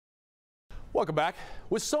Welcome back.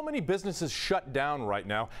 With so many businesses shut down right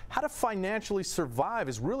now, how to financially survive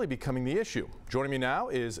is really becoming the issue. Joining me now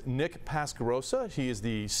is Nick Pasquarosa. He is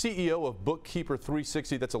the CEO of Bookkeeper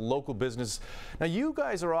 360. That's a local business. Now, you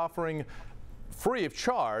guys are offering free of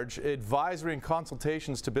charge advisory and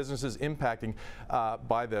consultations to businesses impacting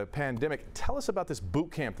by the pandemic. Tell us about this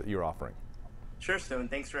boot camp that you're offering. Sure, Stone.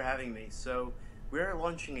 Thanks for having me. So we're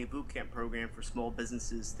launching a boot camp program for small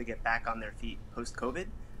businesses to get back on their feet post-COVID.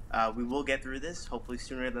 We will get through this, hopefully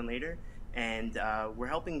sooner than later, and we're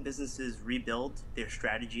helping businesses rebuild their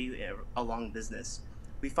strategy along business.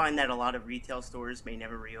 We find that a lot of retail stores may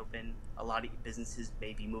never reopen. A lot of businesses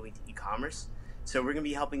may be moving to e-commerce. So we're going to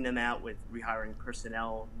be helping them out with rehiring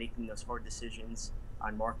personnel, making those hard decisions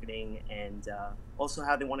on marketing, and also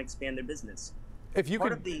how they want to expand their business. If you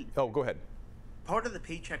could, go ahead. Part of the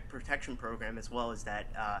Paycheck Protection Program as well is that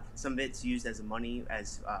some of it's used as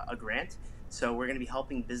a grant. So we're going to be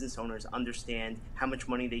helping business owners understand how much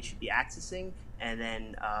money they should be accessing and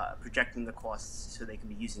then projecting the costs so they can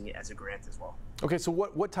be using it as a grant as well. Okay, so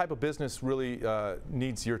what type of business really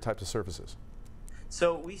needs your types of services?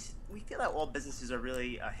 So we feel that all businesses are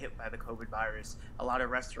really hit by the COVID virus. A lot of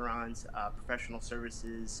restaurants, professional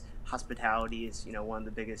services, hospitality is one of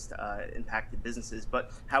the biggest impacted businesses.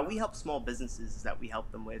 But how we help small businesses is that we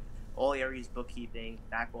help them with all areas: bookkeeping,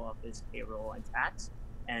 back office, payroll, and tax.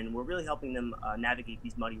 And we're really helping them navigate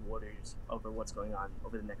these muddy waters over what's going on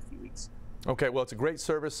over the next few weeks. Okay, well, it's a great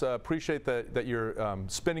service. Appreciate that you're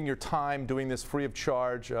spending your time doing this free of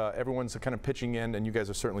charge. Everyone's kind of pitching in, and you guys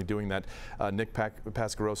are certainly doing that. Nick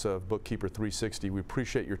Pasquarosa of Bookkeeper 360, we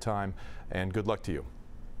appreciate your time, and good luck to you.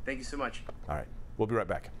 Thank you so much. All right, we'll be right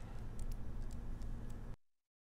back.